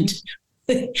 intelligent,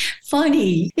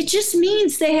 funny. It just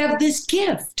means they have this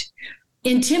gift.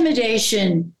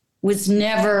 Intimidation was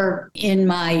never in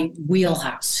my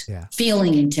wheelhouse,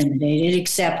 feeling intimidated,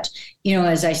 except,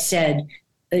 as I said,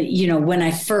 when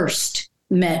I first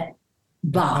met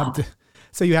Bob.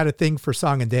 So you had a thing for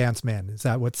song and dance, man. Is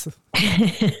that what's...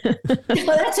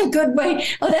 Well, that's a good way.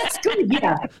 Oh, that's good.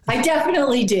 Yeah, I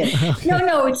definitely did. Okay.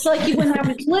 No, it's like when I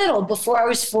was little, before I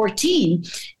was 14,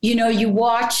 you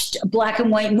watched black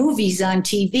and white movies on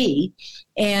TV.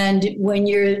 And when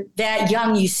you're that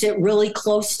young, you sit really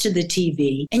close to the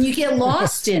TV and you get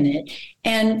lost in it.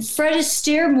 And Fred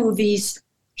Astaire movies,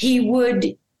 he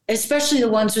would, especially the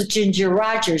ones with Ginger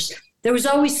Rogers, there was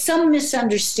always some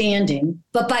misunderstanding.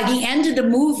 But by the end of the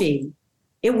movie,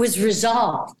 it was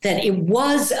resolved that it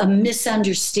was a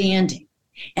misunderstanding.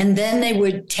 And then they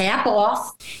would tap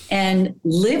off and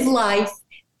live life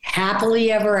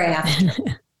happily ever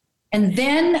after. And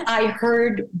then I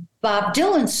heard Bob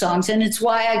Dylan songs, and it's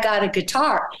why I got a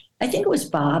guitar. I think it was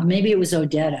Bob, maybe it was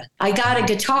Odetta. I got a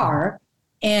guitar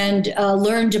and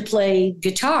learned to play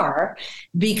guitar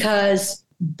because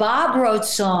Bob wrote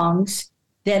songs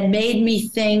that made me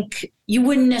think you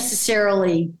wouldn't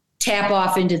necessarily tap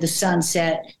off into the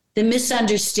sunset. The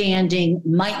misunderstanding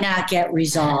might not get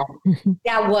resolved.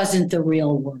 That wasn't the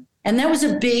real world. And that was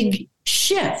a big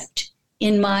shift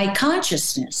in my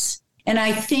consciousness. And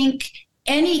I think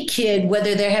any kid,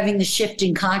 whether they're having the shift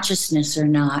in consciousness or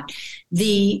not,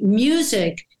 the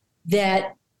music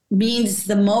that means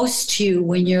the most to you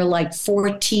when you're like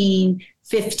 14,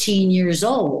 15 years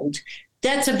old,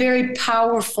 that's a very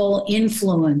powerful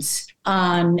influence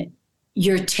on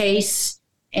your tastes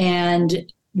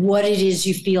and what it is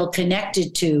you feel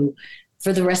connected to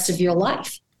for the rest of your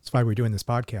life. That's why we're doing this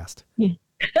podcast.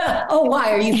 Oh,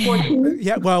 why? Are you 14?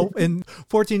 Yeah, well, in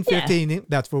 14, 15,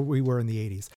 that's where we were in the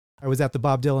 80s. I was at the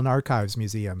Bob Dylan Archives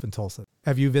Museum in Tulsa.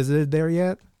 Have you visited there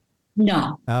yet?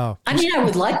 No. Oh. I mean, I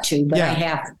would like to, but I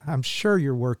haven't. I'm sure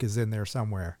your work is in there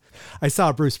somewhere. I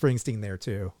saw Bruce Springsteen there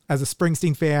too. As a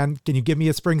Springsteen fan, can you give me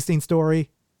a Springsteen story?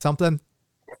 Something?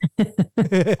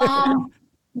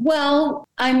 Well,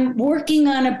 I'm working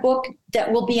on a book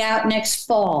that will be out next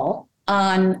fall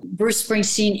on Bruce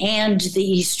Springsteen and the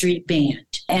E Street Band.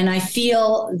 And I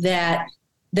feel that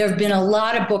there have been a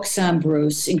lot of books on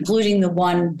Bruce, including the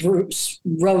one Bruce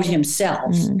wrote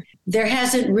himself. Mm-hmm. There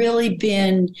hasn't really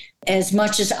been as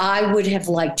much as I would have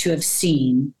liked to have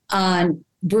seen on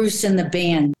Bruce and the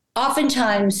band.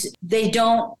 Oftentimes, they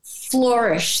don't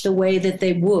flourish the way that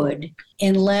they would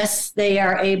unless they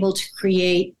are able to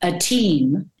create a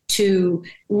team to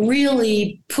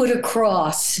really put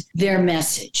across their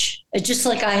message. Just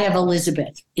like I have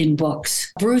Elizabeth in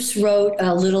books. Bruce wrote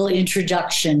a little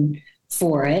introduction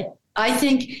for it. I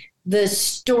think the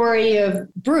story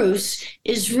of Bruce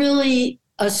is really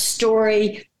a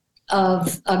story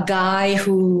of a guy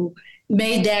who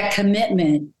made that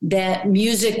commitment that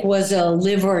music was a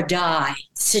live or die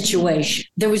situation.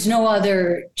 There was no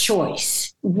other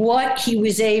choice. What he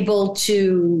was able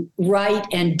to write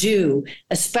and do,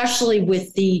 especially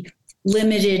with the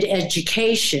limited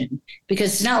education,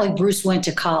 because it's not like Bruce went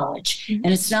to college and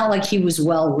it's not like he was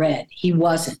well read. He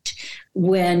wasn't.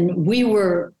 When we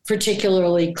were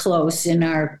particularly close in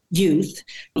our youth,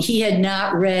 he had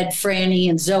not read Franny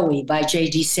and Zoe by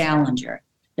J.D. Salinger.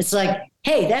 It's like,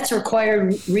 hey, that's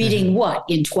required reading what,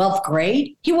 in 12th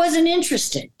grade? He wasn't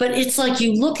interested. But it's like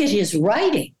you look at his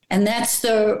writing, and that's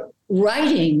the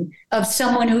writing of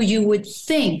someone who you would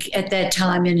think at that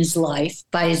time in his life,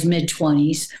 by his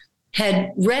mid-20s,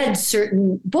 had read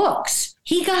certain books.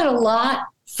 He got a lot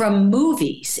from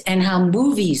movies and how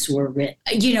movies were written.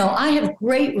 You know, I have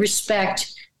great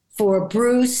respect for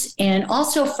Bruce and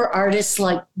also for artists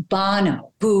like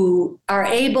Bono, who are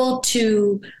able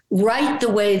to write the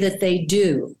way that they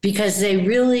do because they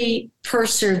really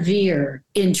persevere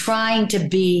in trying to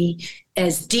be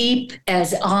as deep,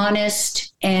 as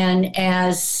honest, and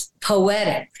as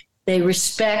poetic. They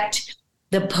respect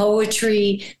the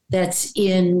poetry that's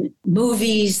in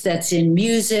movies, that's in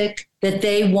music, that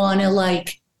they want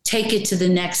to take it to the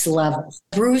next level.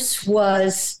 Bruce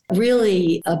was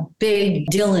really a big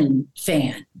Dylan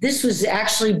fan. This was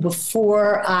actually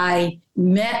before I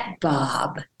met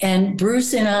Bob, and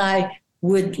Bruce and I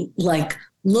would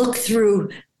look through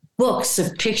books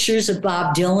of pictures of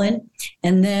Bob Dylan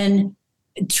and then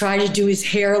try to do his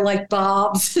hair like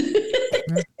Bob's.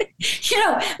 You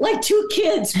know, like two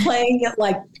kids playing it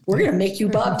like, we're going to make you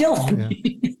Bob Dylan.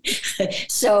 Yeah.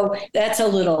 So that's a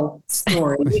little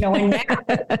story, you know, and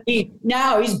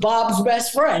now he's Bob's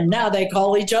best friend. Now they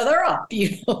call each other up,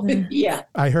 you know. Yeah.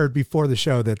 I heard before the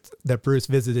show that Bruce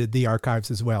visited the archives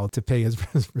as well to pay his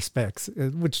respects,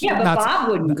 which but Bob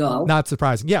wouldn't go. Not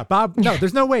surprising. Yeah, Bob, no,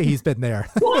 there's no way he's been there.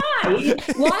 Why?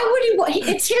 Why would he?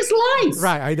 It's his life.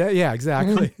 Right. Yeah,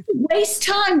 exactly. Waste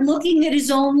time looking at his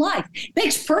own life.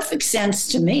 Makes perfect sense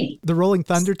to me. The Rolling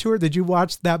Thunder Tour, did you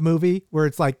watch that movie where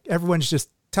it's like everyone's just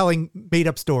telling made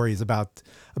up stories about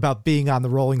being on the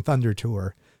Rolling Thunder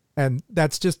Tour? And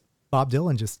that's just Bob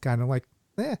Dylan just kind of like,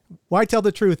 why tell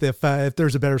the truth if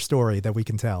there's a better story that we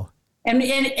can tell? And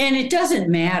it doesn't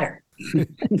matter.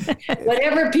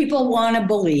 Whatever people want to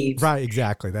believe. Right,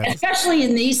 exactly. Especially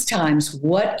in these times,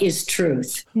 what is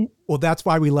truth? Well, that's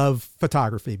why we love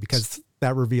photography, because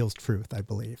that reveals truth, I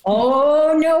believe.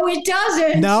 Oh, no, it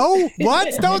doesn't. No?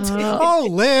 What? Don't. Oh,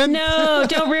 Lynn. No,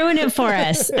 don't ruin it for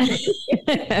us.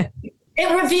 It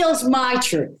reveals my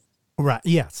truth. Right.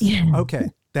 Yes. Yeah. Okay.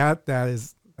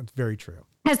 That's very true.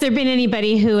 Has there been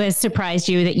anybody who has surprised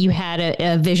you that you had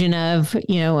a vision of,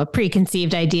 a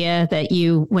preconceived idea that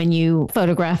when you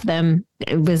photographed them,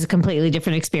 it was a completely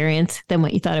different experience than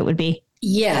what you thought it would be?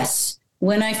 Yes.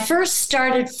 When I first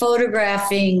started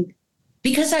photographing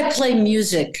because I play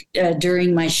music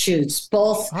during my shoots,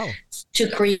 both to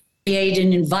create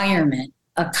an environment,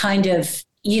 a kind of,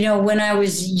 when I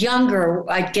was younger,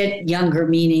 I'd get younger,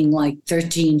 meaning like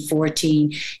 13,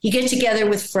 14, you get together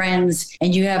with friends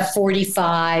and you have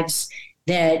 45s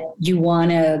that you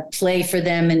want to play for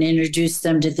them and introduce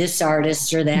them to this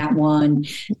artist or that one.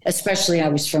 Especially I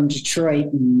was from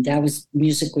Detroit, and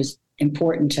music was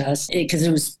important to us because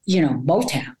it was,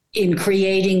 Motown. In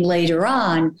creating later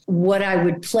on what I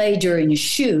would play during a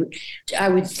shoot, I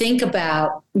would think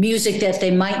about music that they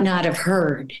might not have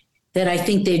heard that I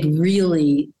think they'd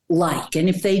really like. And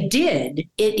if they did,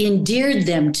 it endeared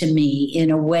them to me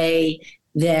in a way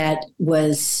that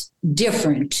was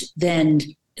different than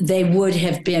they would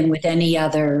have been with any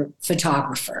other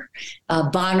photographer.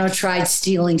 Bono tried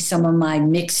stealing some of my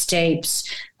mixtapes.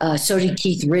 So did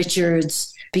Keith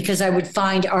Richards, because I would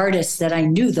find artists that I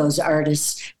knew those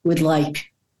artists would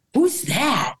like. Who's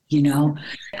that?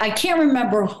 I can't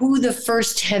remember who the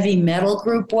first heavy metal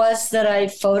group was that I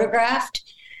photographed,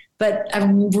 but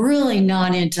I'm really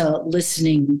not into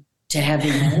listening to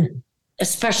heavy metal,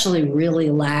 especially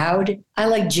really loud. I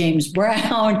like James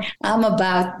Brown. I'm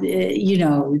about,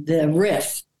 the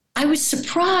riff. I was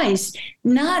surprised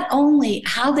not only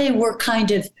how they were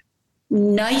kind of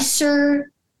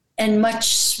nicer and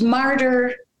much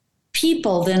smarter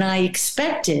people than I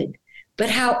expected, but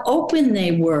how open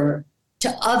they were to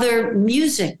other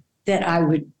music that I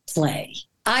would play.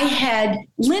 I had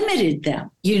limited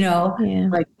them,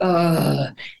 and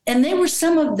they were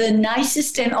some of the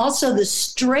nicest and also the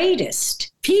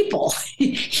straightest people,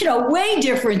 way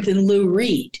different than Lou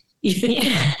Reed.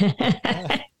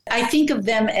 I think of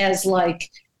them as like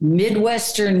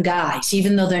Midwestern guys,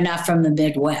 even though they're not from the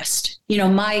Midwest.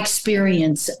 My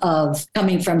experience of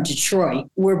coming from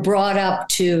Detroit, we're brought up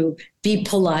to be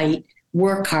polite,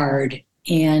 work hard,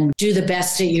 and do the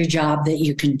best at your job that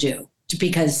you can do,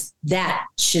 because that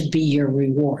should be your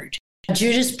reward.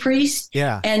 Judas Priest.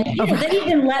 Yeah. And they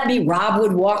even let me, Rob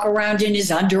would walk around in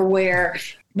his underwear.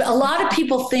 But a lot of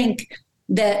people think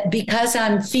that because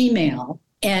I'm female,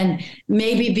 and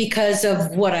maybe because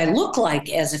of what I look like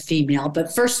as a female,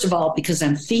 but first of all, because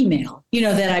I'm female,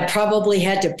 that I probably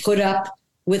had to put up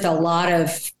with a lot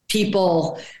of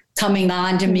people coming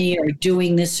on to me or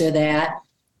doing this or that.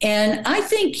 And I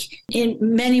think in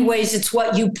many ways it's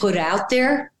what you put out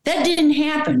there. That didn't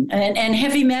happen. And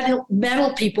heavy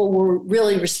metal people were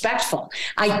really respectful.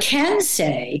 I can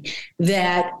say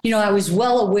that, I was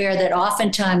well aware that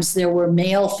oftentimes there were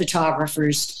male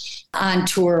photographers on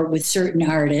tour with certain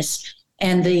artists,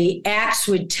 and the acts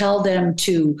would tell them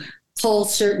to pull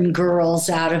certain girls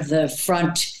out of the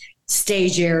front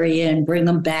stage area and bring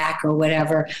them back or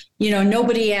whatever.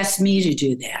 Nobody asked me to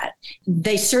do that.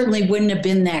 They certainly wouldn't have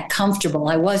been that comfortable.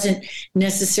 I wasn't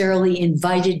necessarily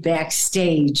invited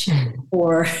backstage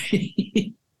for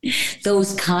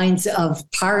those kinds of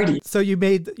parties. So you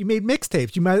made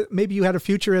mixtapes. Maybe you had a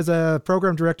future as a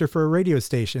program director for a radio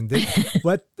station.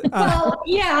 What? Well,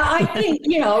 yeah, I think,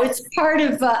 it's part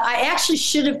of, I actually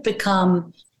should have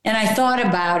become, and I thought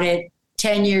about it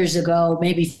 10 years ago,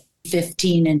 maybe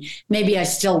 15, and maybe I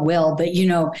still will, but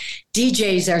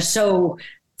DJs are so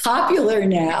popular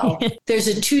now. There's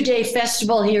a 2-day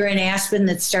festival here in Aspen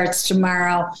that starts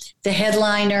tomorrow. The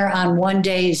headliner on one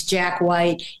day is Jack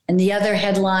White, and the other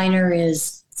headliner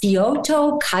is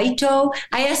Kaito.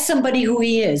 I asked somebody who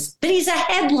he is, but he's a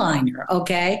headliner,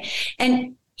 okay?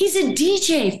 And he's a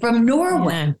DJ from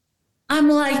Norway. Yeah. I'm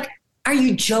like, are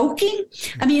you joking?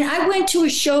 I mean, I went to a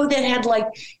show that had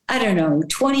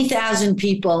 20,000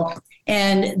 people,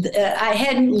 and I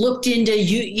hadn't looked into,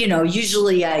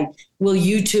 usually I will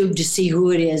YouTube to see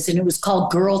who it is, and it was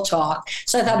called Girl Talk.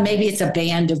 So I thought maybe it's a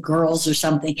band of girls or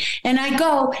something. And I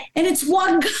go, and it's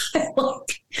one guy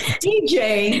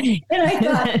DJing, and I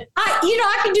thought,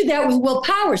 I can do that with Will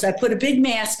Powers. I put a big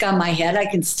mask on my head. I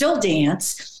can still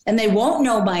dance, and they won't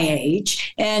know my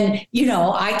age. And,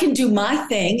 I can do my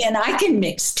thing, and I can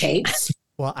mix tapes.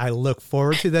 Well, I look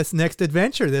forward to this next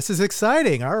adventure. This is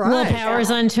exciting. All right. Will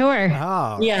Powers on tour.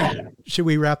 Oh, yeah. Should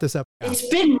we wrap this up? It's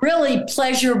been really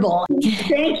pleasurable.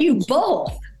 Thank you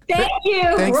both. Thank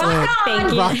you. Thanks, Rock Lynn.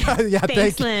 on. Rock on. Yeah,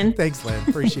 Thanks, Lynn. Thanks, Lynn.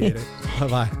 Appreciate it.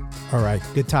 Bye-bye. All right.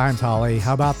 Good times, Holly.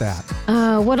 How about that?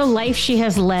 What a life she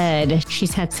has led.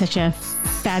 She's had such a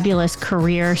fabulous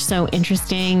career, so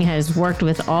interesting, has worked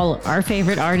with all our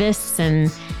favorite artists,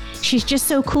 and she's just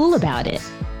so cool about it.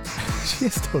 She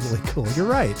is totally cool. You're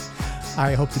right.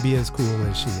 I hope to be as cool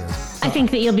as she is. I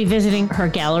think that you'll be visiting her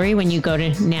gallery when you go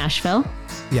to Nashville.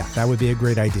 Yeah, that would be a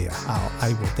great idea.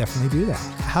 I will definitely do that.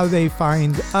 How they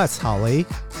find us, Holly?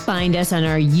 Find us on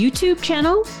our YouTube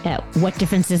channel at What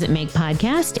Difference Does It Make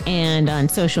Podcast and on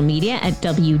social media at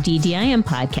WDDIM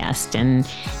Podcast. And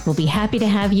we'll be happy to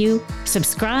have you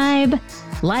subscribe,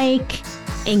 like,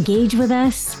 engage with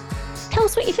us. Tell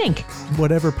us what you think.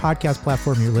 Whatever podcast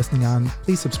platform you're listening on,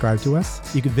 please subscribe to us.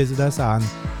 You can visit us on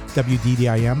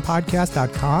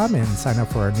WDDIMpodcast.com and sign up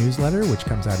for our newsletter, which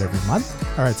comes out every month.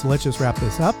 All right, so let's just wrap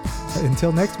this up.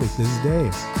 Until next week, this is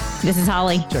Dave. This is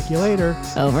Holly. Check you later.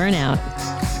 Over and out.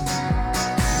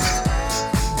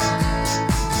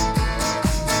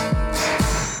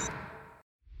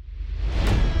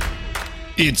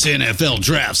 It's NFL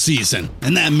draft season,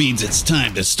 and that means it's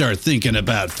time to start thinking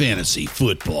about fantasy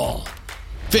football.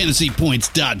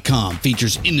 FantasyPoints.com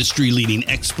features industry-leading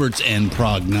experts and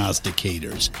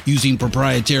prognosticators using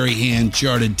proprietary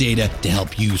hand-charted data to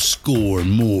help you score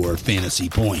more fantasy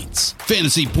points.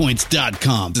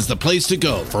 FantasyPoints.com is the place to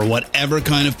go for whatever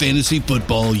kind of fantasy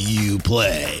football you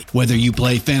play. Whether you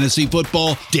play fantasy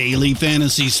football, daily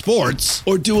fantasy sports,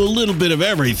 or do a little bit of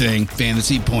everything,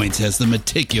 Fantasy Points has the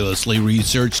meticulously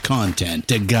researched content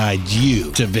to guide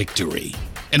you to victory.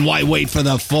 And why wait for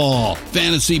the fall?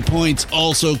 Fantasy Points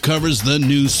also covers the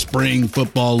new spring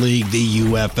football league, the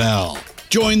UFL.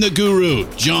 Join the guru,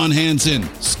 John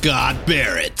Hansen, Scott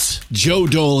Barrett, Joe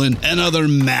Dolan, and other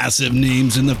massive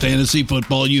names in the fantasy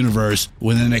football universe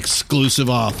with an exclusive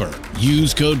offer.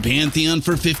 Use code Pantheon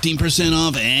for 15%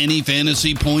 off any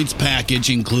Fantasy Points package,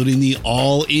 including the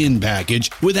all-in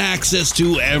package, with access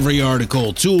to every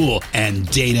article, tool, and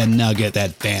data nugget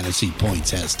that Fantasy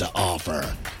Points has to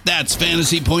offer. That's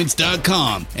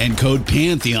FantasyPoints.com and code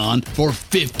Pantheon for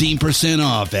 15%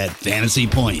 off at Fantasy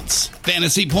Points.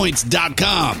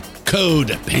 FantasyPoints.com,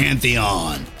 code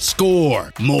Pantheon.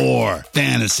 Score more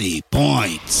fantasy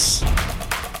points.